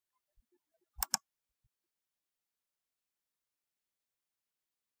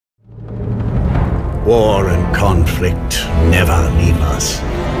War and conflict never leave us.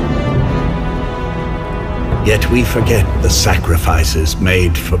 Yet we forget the sacrifices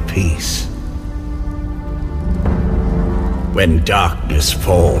made for peace. When darkness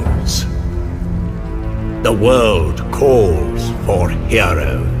falls, the world calls for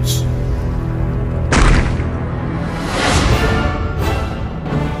heroes.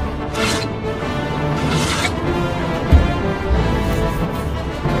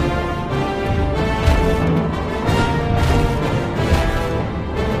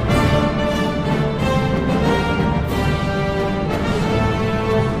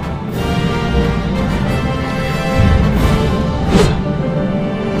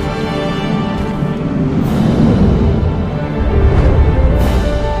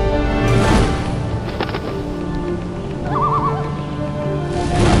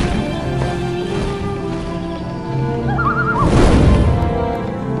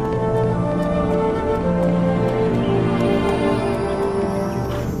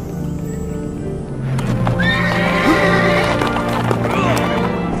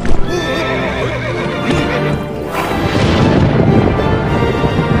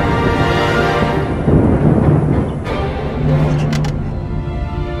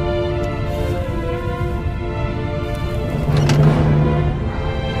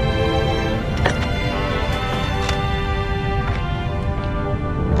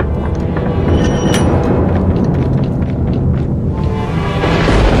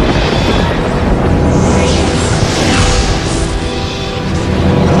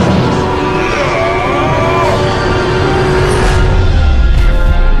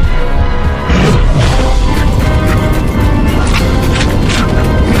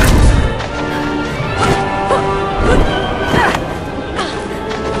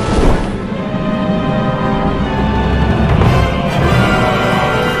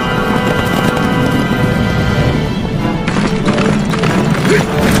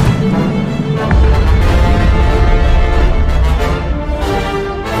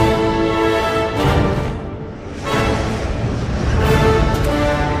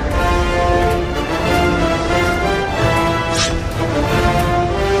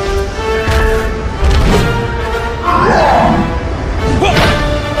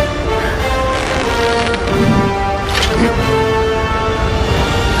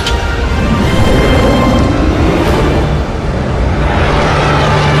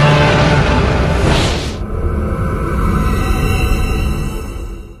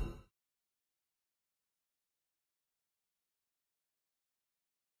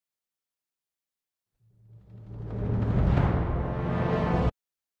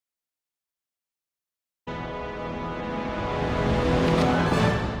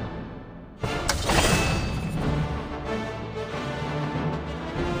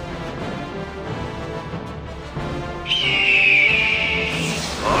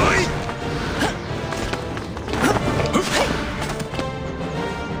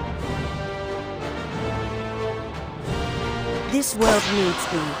 This world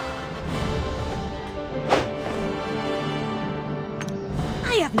needs me.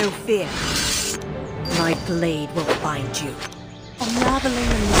 I have no fear. My blade will find you. Unraveling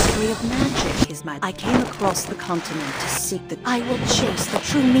the mystery of magic is I came across the continent to seek the... I will chase the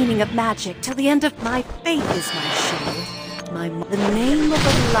true meaning of magic till the end of my faith is my shield. The name of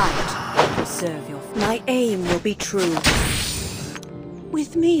the light will preserve your... My aim will be true.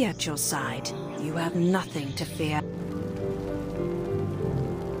 With me at your side, you have nothing to fear.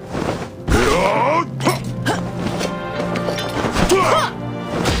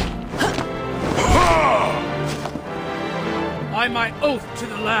 By my oath to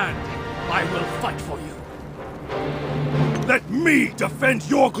the land, I will fight for you. Let me defend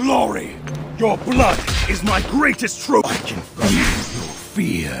your glory! Your blood is my greatest trophy! I can feel your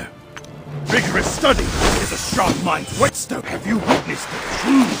fear. Vigorous study is a sharp mind's whetstone. Have you witnessed the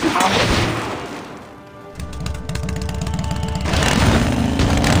true power?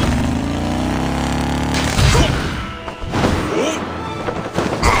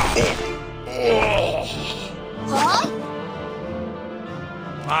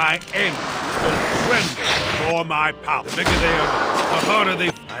 My enemies will tremble before my power. The bigger they are, the harder they...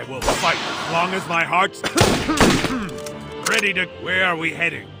 I will fight as long as my heart's... ready to... Where are we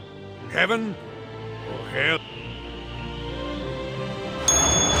heading? Heaven? Or hell?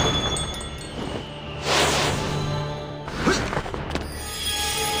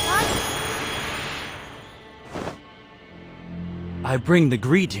 I bring the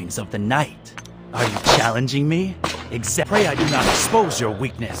greetings of the night. Are you challenging me? Pray I do not expose your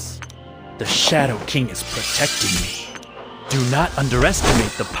weakness. The Shadow King is protecting me. Do not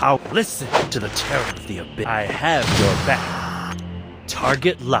underestimate the power. Listen to the terror of the abyss. I have your back.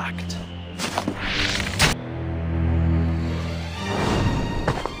 Target locked.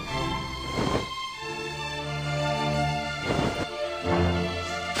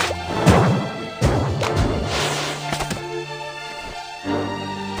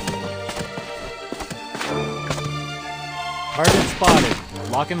 Target spotted.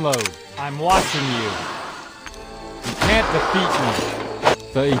 Lock and load. I'm watching you. You can't defeat me.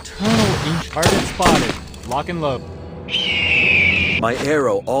 The eternal ancient. Target spotted. Lock and load. My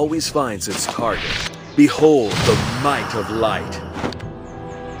arrow always finds its target. Behold the might of light.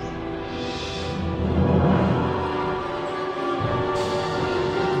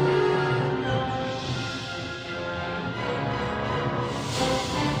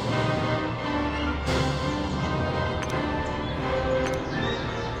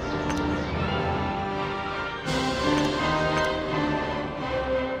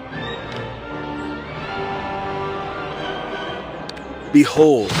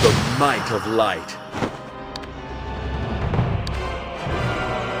 Behold the might of light.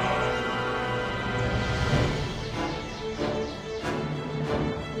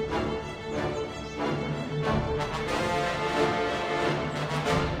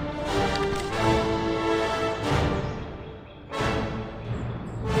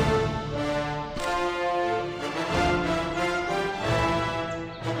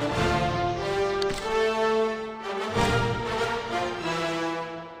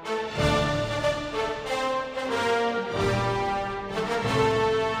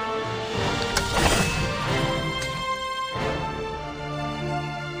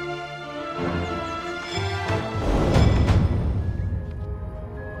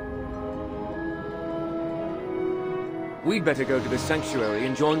 We'd better go to the Sanctuary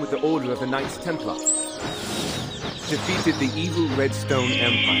and join with the Order of the Knights Templar. Defeated the evil Redstone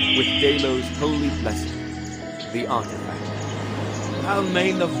Empire with Delos' holy blessing, the artifact.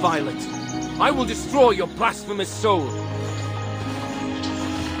 Almain the Violet, I will destroy your blasphemous soul!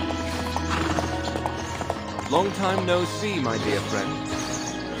 Long time no see, my dear friend.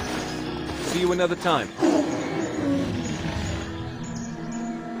 See you another time.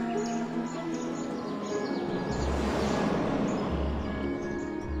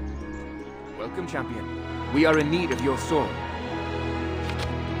 Welcome, champion. We are in need of your sword.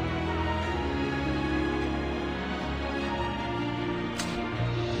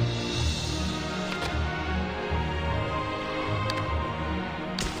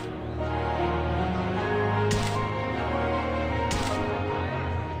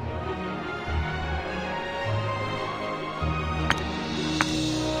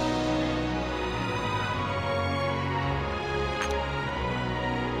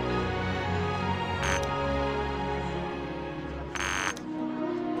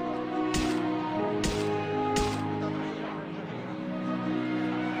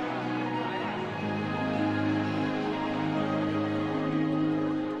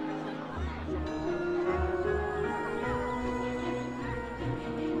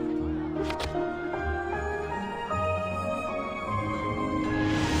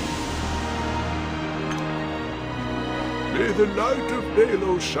 May the light of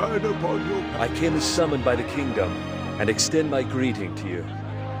Delos shine upon you. I came as summoned by the kingdom, and extend my greeting to you.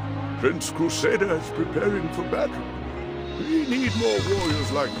 Prince Crusader is preparing for battle. We need more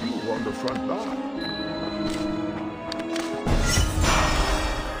warriors like you on the front line.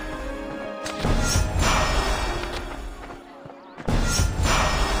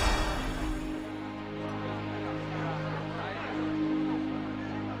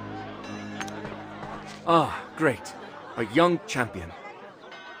 Ah, great. A young champion.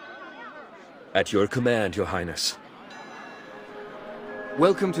 At your command, your highness.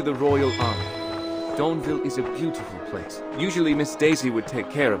 Welcome to the Royal Army. Dawnville is a beautiful place. Usually Miss Daisy would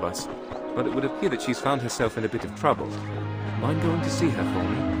take care of us, but it would appear that she's found herself in a bit of trouble. Mind going to see her for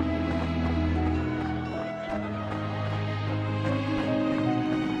me?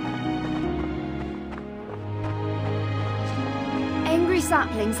 Angry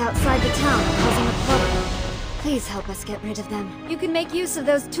saplings outside the town are causing a problem. Please help us get rid of them. You can make use of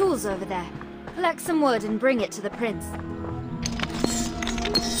those tools over there. Collect some wood and bring it to the prince.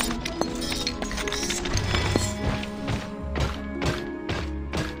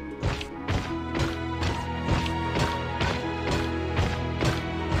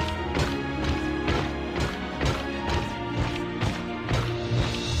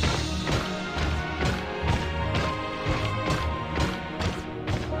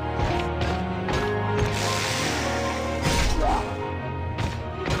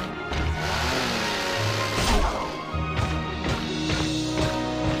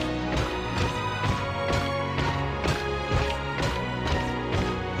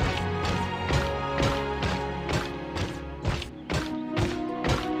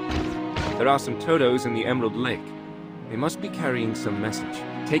 There are some Todos in the Emerald Lake. They must be carrying some message.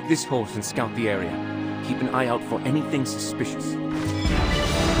 Take this horse and scout the area. Keep an eye out for anything suspicious.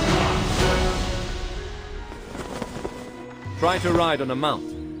 Try to ride on a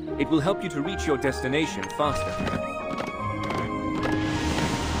mount. It will help you to reach your destination faster.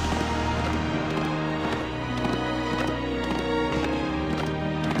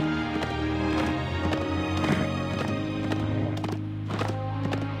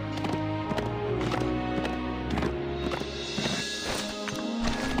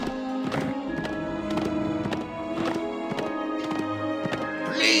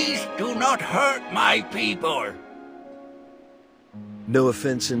 Please do not hurt my people. No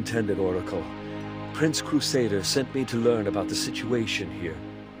offense intended, Oracle. Prince Crusader sent me to learn about the situation here.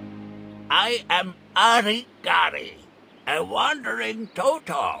 I am Arigari, a wandering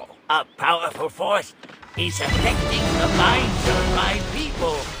Toto. A powerful force is affecting the minds of my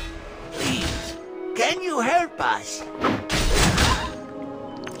people. Please, can you help us?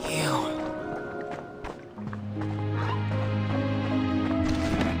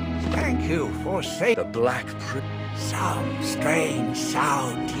 Thank you for saying. The Black Prince. Some strange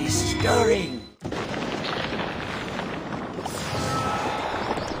sound is stirring.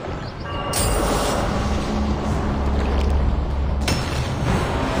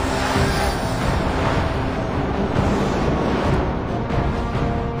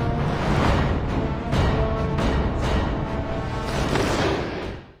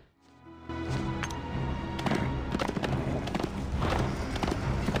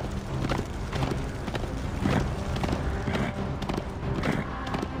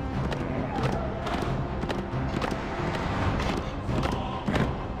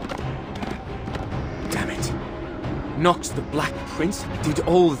 Nox the Black Prince did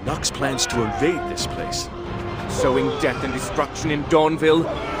all... Nox plans to invade this place. Sowing death and destruction in Dawnville?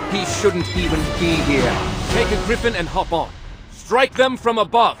 He shouldn't even be here. Take a griffin and hop on. Strike them from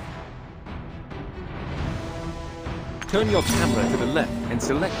above! Turn your camera to the left and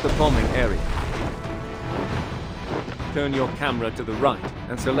select the bombing area. Turn your camera to the right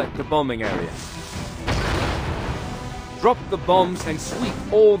and select the bombing area. Drop the bombs and sweep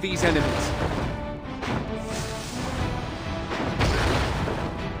all these enemies.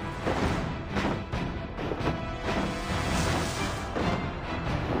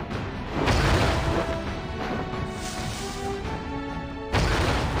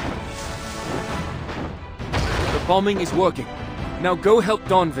 Bombing is working. Now go help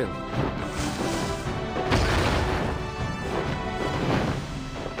Dawnville.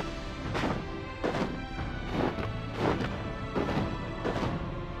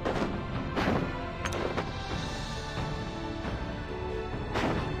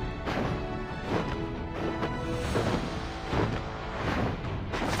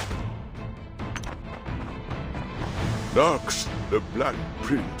 Nox, the Black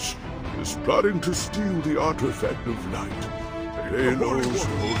Prince, is plotting to steal the artifact of light, Halo's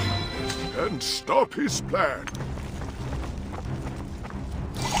holiness, and stop his plan.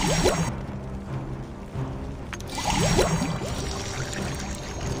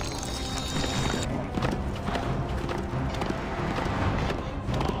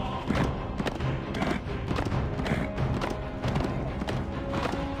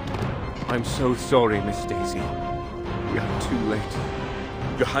 I'm so sorry, Miss Daisy. We are too late.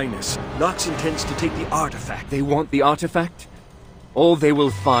 Your Highness, Nox intends to take the artifact. They want the artifact? All they will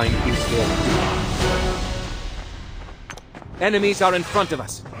find is their doom. Enemies are in front of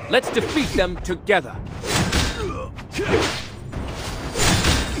us. Let's defeat them together.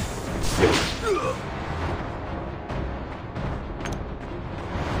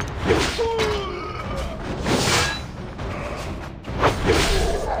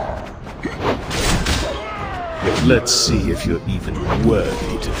 Let's see if you're even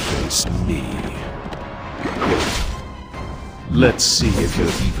worthy to face me. Let's see if you're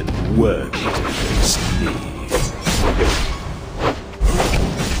even worthy to face me.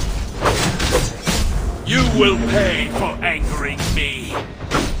 You will pay for angering me.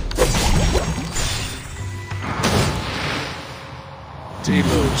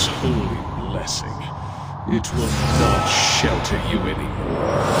 Delos' holy blessing. It will not shelter you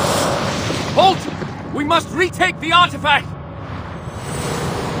anymore. Halt! We must retake the artifact!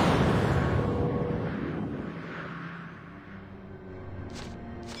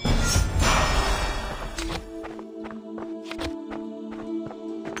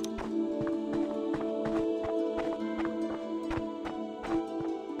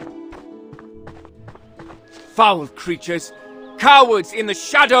 Foul creatures! Cowards in the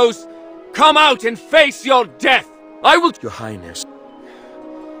shadows! Come out and face your death! I will... Your Highness,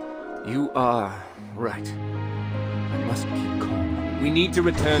 You are right. I must keep calm. We need to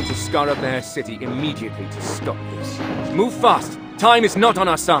return to Scarabear City immediately to stop this. Move fast! Time is not on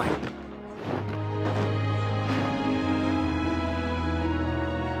our side!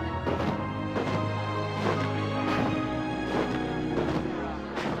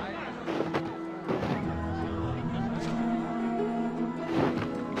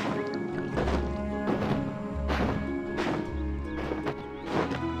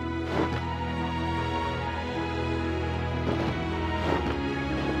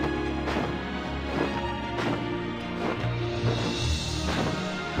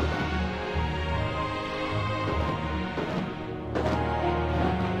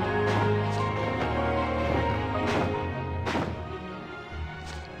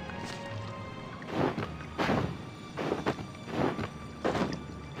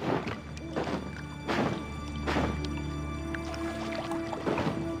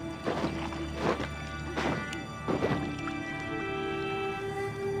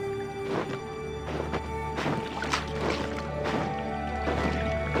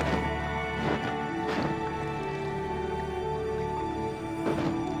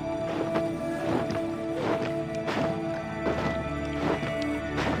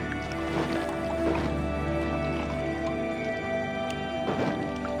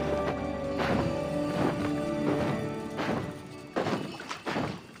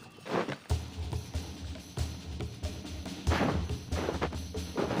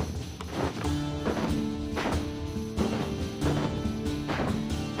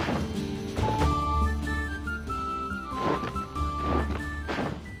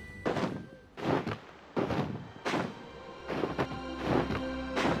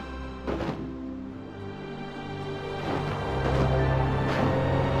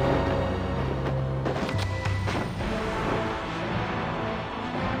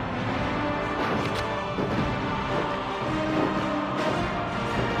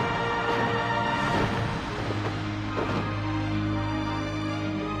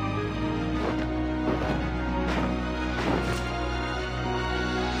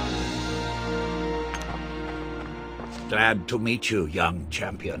 Glad to meet you, young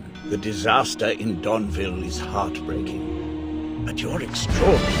champion. The disaster in Dawnville is heartbreaking, but your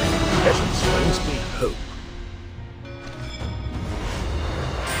extraordinary presence brings me hope.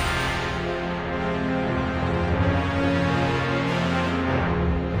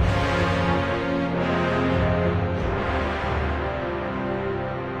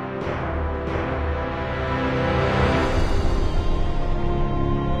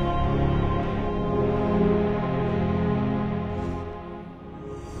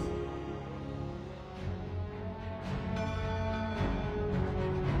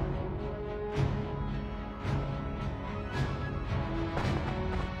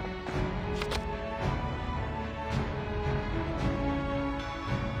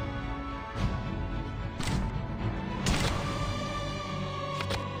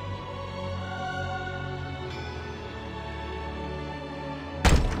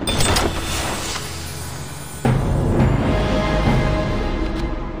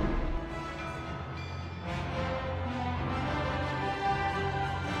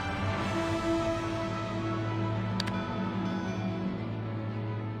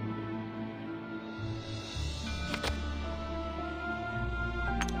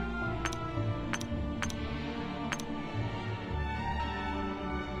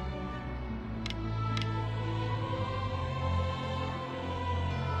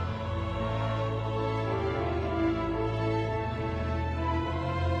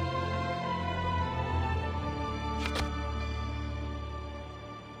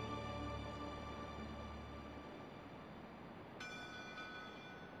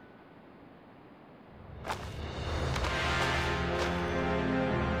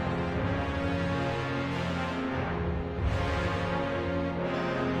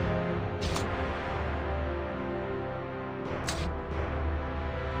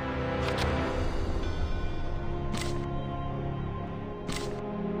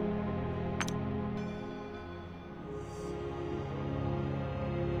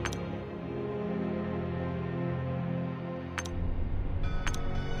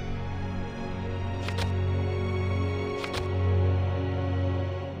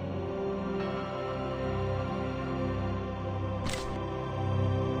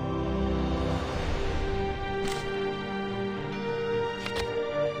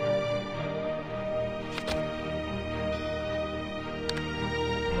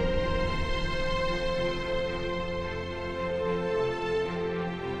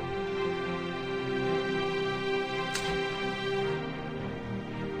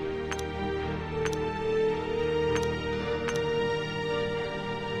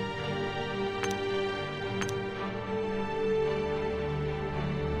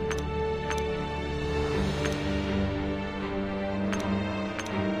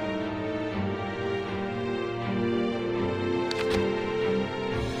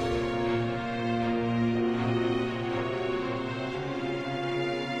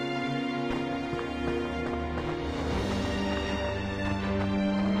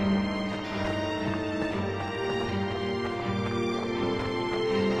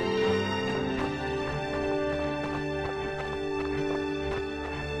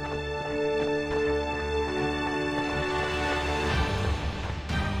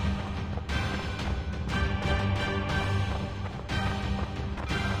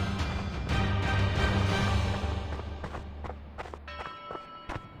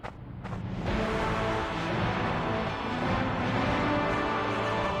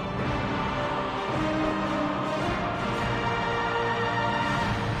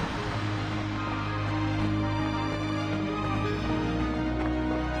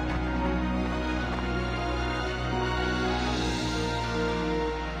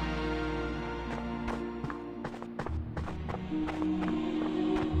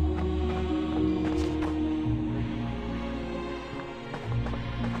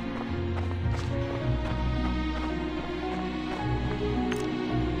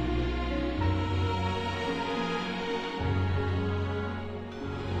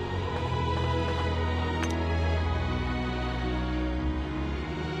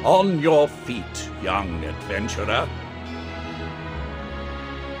 On your feet, young adventurer.